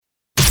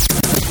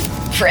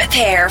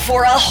Prepare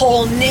for a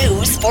whole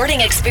new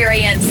sporting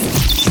experience.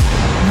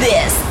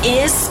 This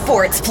is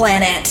Sports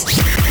Planet.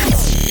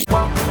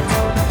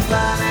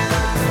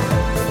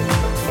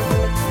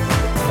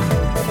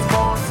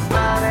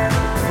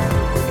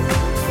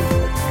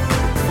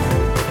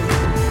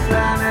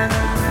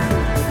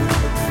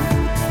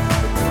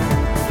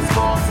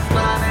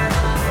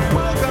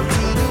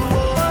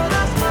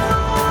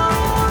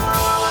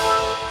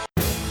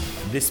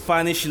 The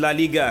Spanish La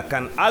Liga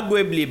can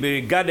arguably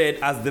be regarded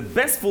as the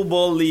best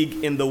football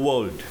league in the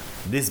world.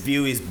 This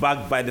view is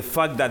backed by the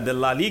fact that the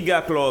La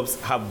Liga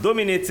clubs have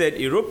dominated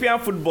European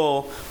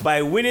football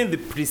by winning the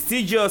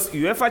prestigious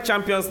UEFA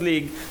Champions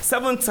League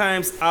 7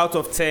 times out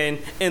of 10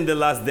 in the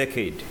last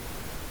decade.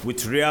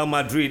 With Real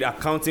Madrid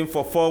accounting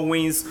for 4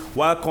 wins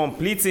while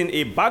completing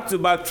a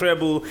back-to-back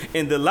treble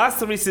in the last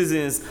 3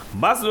 seasons,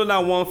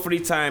 Barcelona won 3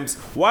 times,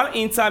 while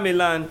Inter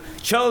Milan,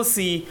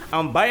 Chelsea,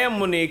 and Bayern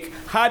Munich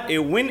had a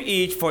win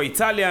each for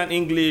Italian,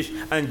 English,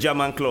 and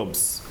German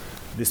clubs.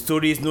 The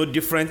story is no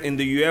different in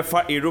the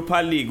UEFA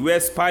Europa League,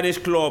 where Spanish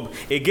club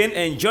again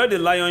enjoyed the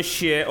lion's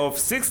share of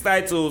 6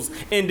 titles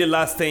in the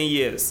last 10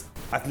 years.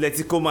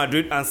 Atletico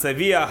Madrid and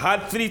Sevilla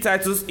had 3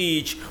 titles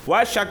each,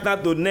 while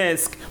Shakhtar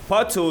Donetsk,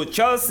 Porto,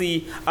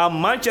 Chelsea,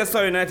 and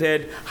Manchester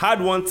United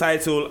had 1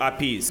 title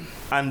apiece.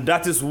 And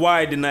that is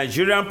why the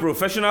Nigerian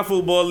Professional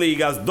Football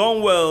League has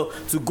done well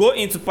to go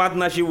into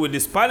partnership with the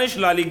Spanish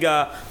La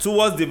Liga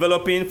towards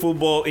developing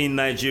football in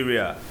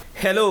Nigeria.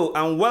 Hello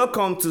and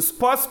welcome to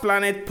Sports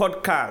Planet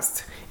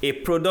Podcast, a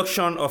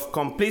production of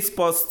Complete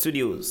Sports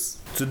Studios.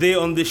 Today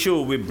on the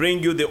show, we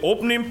bring you the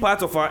opening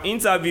part of our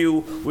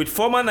interview with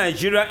former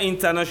Nigeria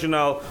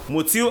international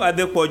Mutiu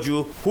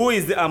Adepoju, who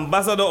is the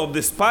ambassador of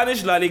the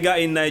Spanish La Liga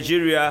in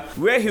Nigeria,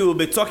 where he will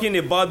be talking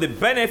about the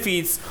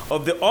benefits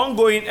of the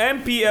ongoing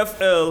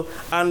MPFL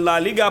and La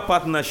Liga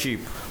partnership.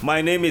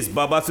 My name is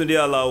Tunde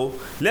Alao.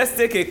 Let's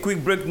take a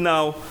quick break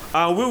now,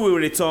 and we will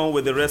return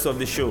with the rest of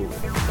the show.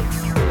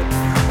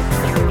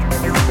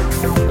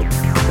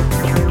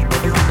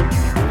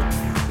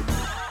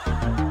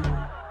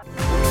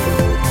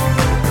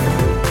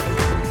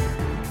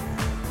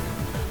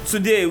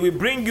 Today, we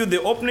bring you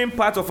the opening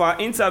part of our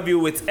interview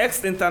with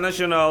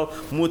ex-international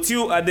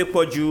Mutiu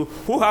Adepoju,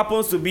 who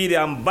happens to be the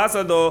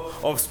ambassador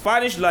of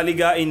Spanish La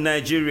Liga in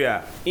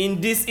Nigeria. In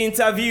this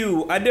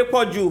interview,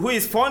 Adepoju, who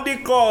is fondly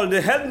called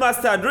the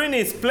headmaster during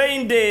his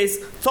playing days,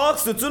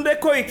 talks to Tunde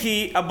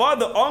Koiki about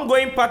the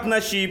ongoing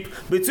partnership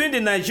between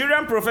the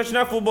Nigerian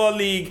Professional Football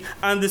League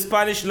and the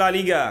Spanish La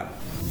Liga.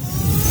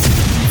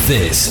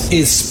 This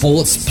is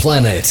Sports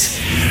Planet.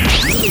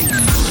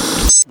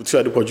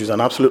 Mutiu Adepoju, is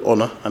an absolute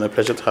honor and a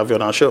pleasure to have you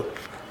on our show.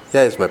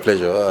 Yeah, it's my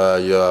pleasure.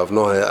 You have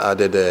not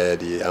added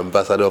the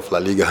ambassador of La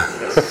Liga.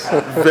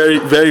 Very,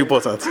 very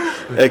important.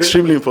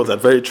 Extremely important.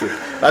 Very true.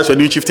 That's your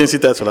new chieftaincy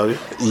title, have you?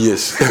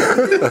 Yes.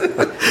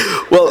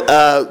 Well,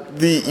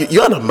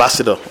 you're an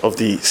ambassador of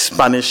the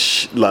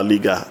Spanish La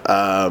Liga.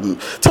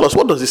 Tell us,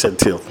 what does this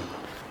entail?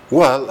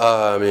 Well,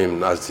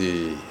 as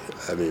the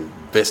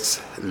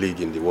best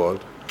league in the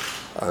world,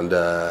 and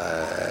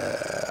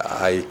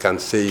I can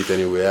say it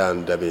anywhere,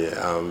 and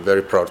I'm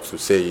very proud to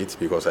say it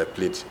because I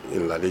played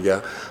in La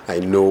Liga. I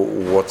know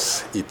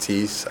what it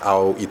is,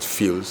 how it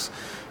feels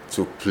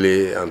to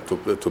play and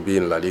to be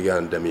in La Liga,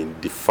 and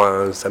the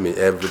fans,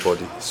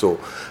 everybody. So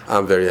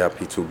I'm very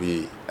happy to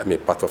be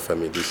part of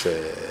this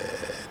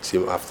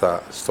team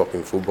after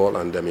stopping football,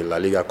 and La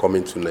Liga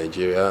coming to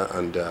Nigeria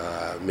and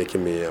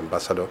making me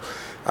ambassador.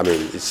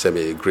 It's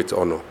a great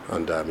honor,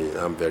 and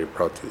I'm very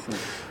proud to it.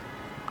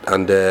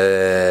 And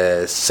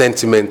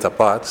sentiment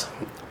apart,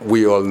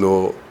 we all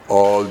know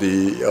all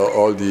the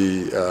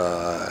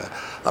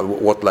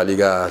what La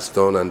Liga has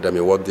done, and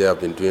what they have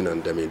been doing,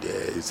 and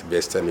it's the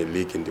best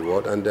league in the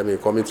world. And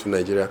coming to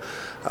Nigeria,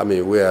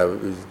 we are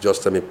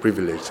just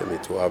privileged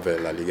to have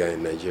La Liga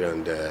in Nigeria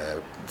and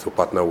to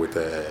partner with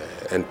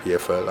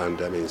NPFL.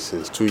 And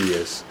since 2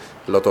 years,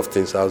 a lot of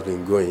things has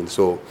been going.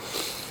 So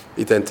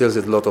it entails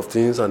a lot of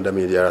things, and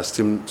there are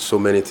still so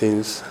many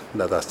things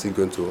that are still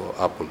going to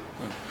happen.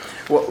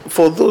 Well,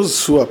 for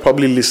those who are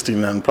probably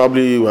listening and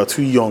probably were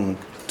too young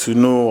to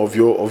know of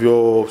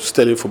your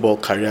stellar football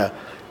career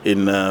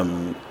in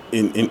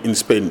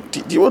Spain,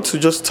 do you want to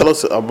just tell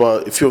us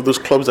about a few of those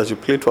clubs that you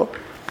played for?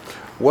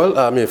 Well,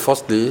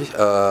 firstly,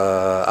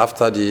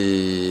 after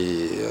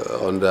the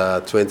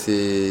under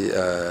 20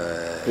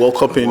 World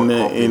Cup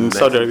in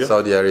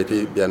Saudi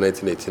Arabia,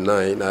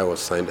 1989, I was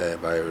signed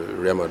by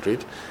Real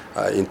Madrid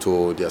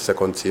into their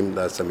second team.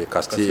 That's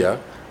Castilla.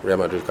 Real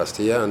Madrid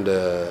Castilla, and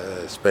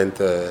spent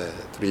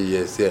 3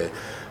 years there.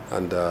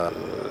 And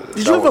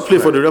did you ever play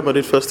for the Real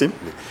Madrid first team?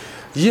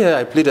 Yeah,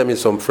 I played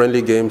some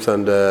friendly games,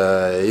 and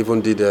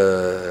even did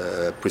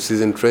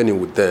pre-season training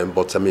with them.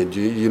 But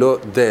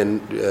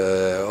then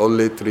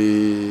only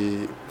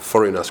 3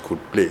 foreigners could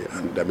play,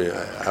 and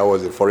I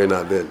was a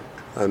foreigner then.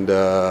 And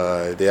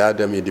they had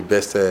the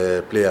best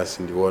players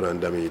in the world,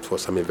 and it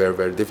was very,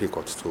 very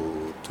difficult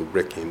to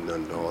break in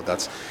and all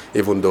that.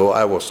 Even though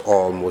I was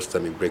almost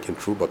breaking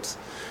through, but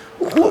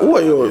who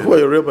are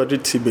your Real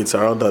Madrid teammates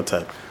around that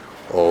time?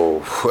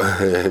 Oh,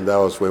 that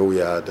was when we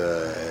had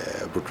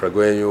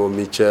Butragueño,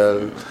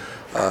 Michel,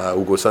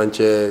 Hugo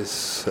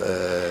Sanchez.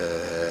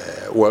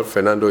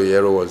 Fernando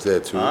Hierro was there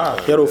too.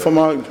 Hierro,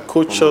 former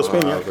coach of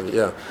Spain,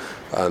 yeah.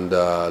 And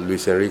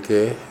Luis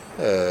Enrique.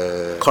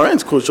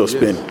 Current coach of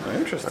Spain.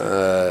 Interesting.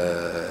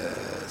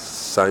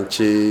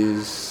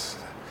 Sanchez,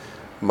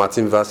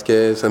 Martin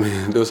Vasquez. I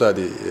mean, those are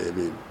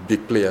the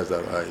big players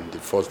that are in the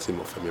first team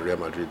of Real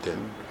Madrid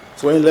then.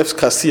 So when you left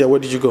Castilla, where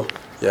did you go?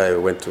 Yeah, I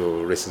went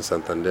to Racing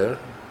Santander.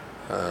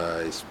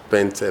 I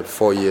spent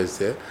 4 years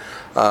there.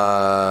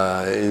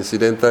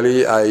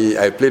 Incidentally,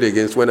 I played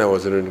against, when I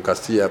was in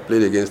Castilla, I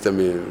played against them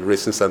in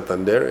Racing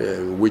Santander,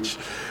 in which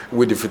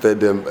we defeated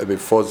them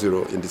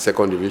 4-0 in the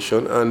second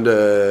division. And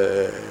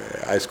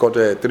I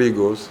scored 3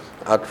 goals,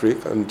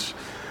 hat-trick, and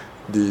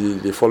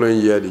the following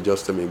year they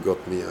just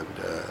got me, and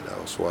that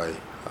was why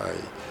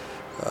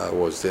I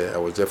was there. I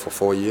was there for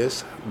 4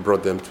 years,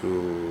 brought them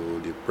to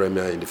the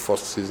Premier in the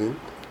first season.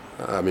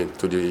 I mean,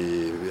 to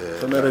the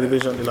Primera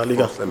Division in La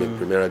Liga.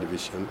 Primera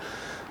Division,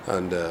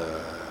 and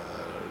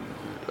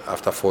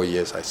after 4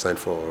 years, I signed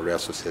for Real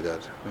Sociedad,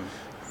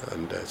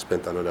 and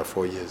spent another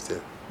 4 years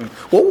there.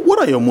 What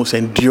are your most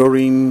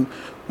enduring,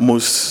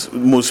 most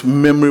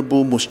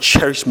memorable, most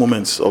cherished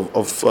moments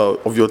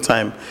of your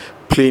time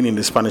playing in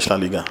the Spanish La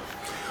Liga?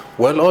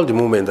 Well, all the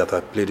moments that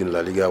I played in La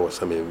Liga was,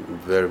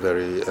 very,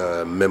 very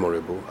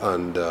memorable,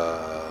 and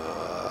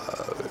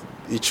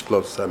each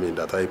club,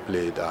 that I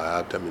played, I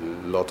had, a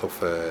lot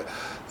of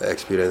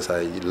experience.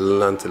 I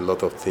learned a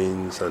lot of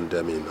things, and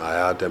I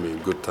had,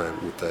 good time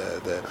with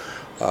the.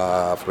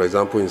 For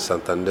example, in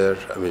Santander,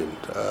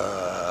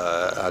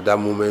 at that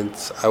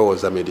moment, I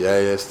was, the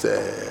highest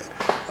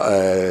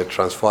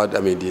transfer.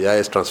 The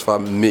highest transfer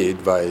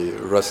made by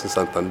Racing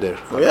Santander.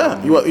 Oh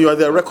yeah, you are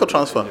the record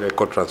transfer.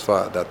 Record transfer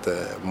at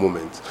that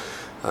moment,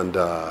 and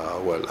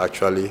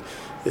actually,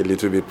 a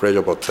little bit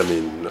pressure, but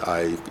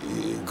I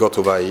got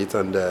over it,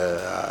 and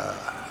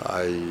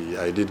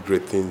I did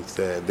great things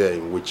there,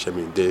 in which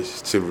they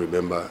still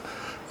remember.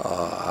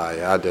 I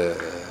had a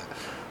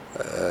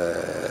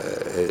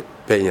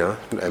Peña,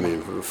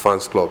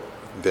 fans club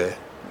there,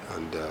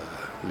 and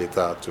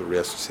later to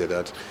Real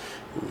Sociedad,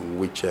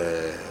 which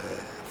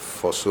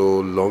for so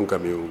long,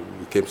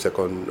 we came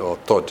second or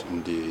third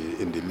in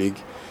the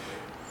league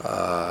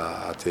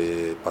at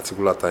a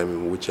particular time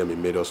in which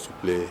made us to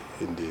play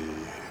in the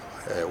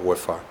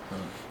UEFA,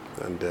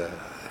 and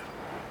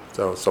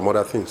so some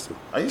other things too.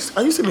 Are you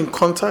still in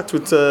contact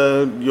with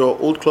your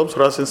old clubs,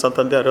 Racing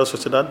Santander, Real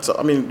Sociedad?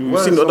 So, we've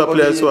seen other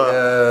players who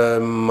are.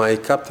 My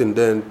captain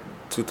then,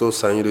 Tuto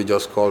Sanyido,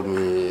 just called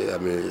me.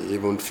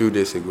 Even a few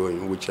days ago,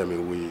 in which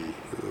we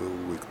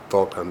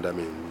talked and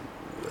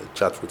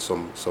chat with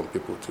some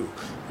people too.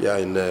 Yeah,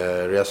 in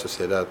Real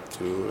Sociedad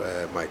too.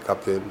 My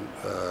captain,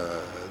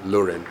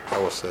 Loren, I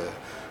was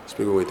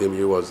speaking with him.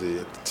 He was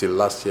till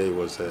last year. He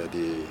was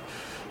the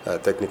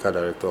technical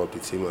director of the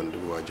team, and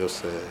we were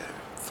just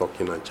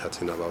talking and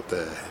chatting about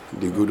the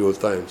good old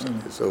times.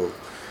 So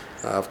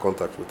I have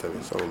contact with him.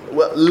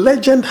 Well,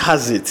 legend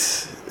has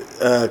it,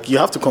 you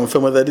have to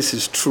confirm whether this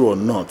is true or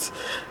not,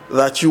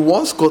 that you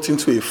once got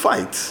into a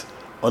fight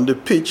on the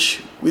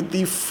pitch with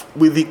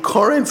the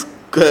current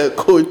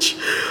coach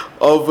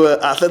of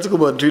Atletico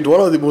Madrid,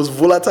 one of the most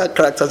volatile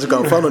characters you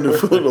can find on the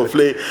field of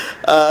play,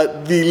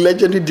 the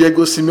legendary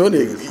Diego Simeone.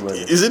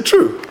 Is it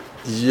true?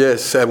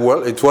 Yes, it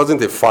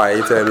wasn't a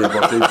fight, but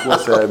it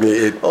was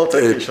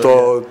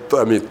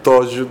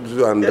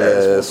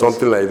and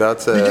something like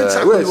that.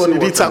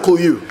 Did he tackle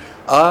you?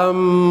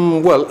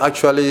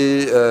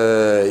 Actually,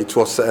 it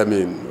was.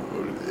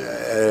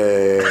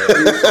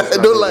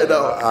 Don't lie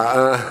now.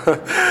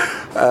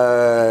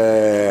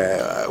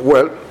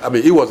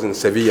 He was in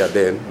Sevilla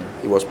then.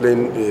 He was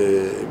playing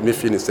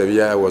midfield in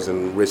Sevilla. I was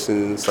in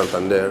Racing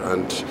Santander,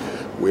 and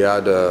we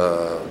had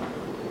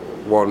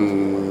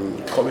one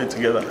coming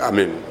together.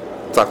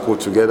 Tackle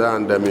together,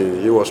 and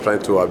he was trying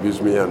to abuse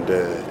me and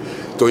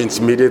to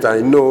intimidate.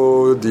 I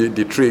know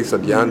the tricks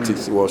and the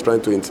antics. He was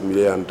trying to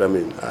intimidate, and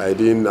I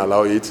didn't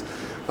allow it.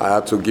 I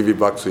had to give it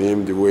back to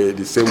him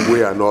the same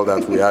way and all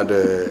that. We had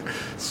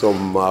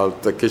some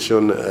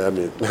altercation.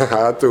 I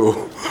had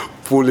to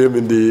pull him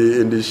in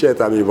the shirt.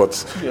 But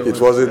it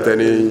wasn't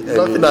any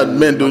nothing that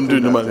men don't do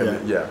normally.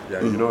 Yeah.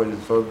 It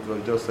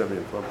was just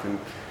something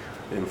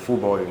in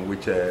football in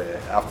which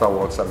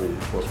afterwards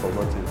it was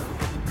forgotten.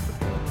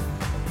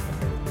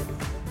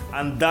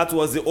 And that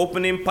was the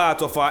opening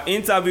part of our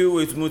interview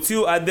with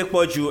Mutiu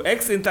Adepoju,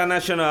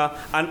 ex-international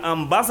and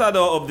ambassador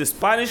of the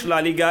Spanish La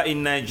Liga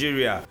in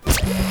Nigeria.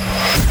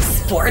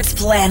 Sports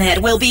Planet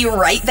will be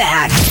right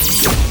back.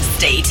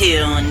 Stay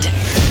tuned.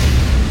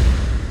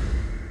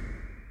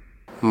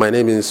 My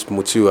name is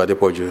Mutiu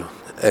Adepoju,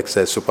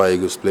 ex-Super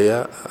Eagles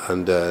player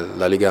and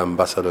La Liga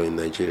ambassador in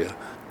Nigeria.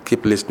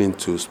 Keep listening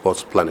to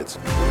Sports Planet.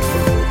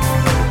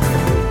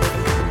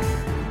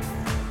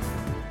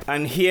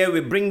 And here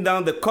we bring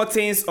down the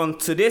curtains on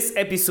today's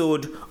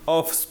episode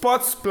of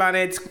Sports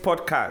Planet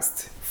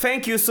podcast.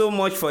 Thank you so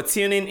much for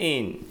tuning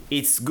in.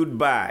 It's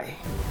goodbye.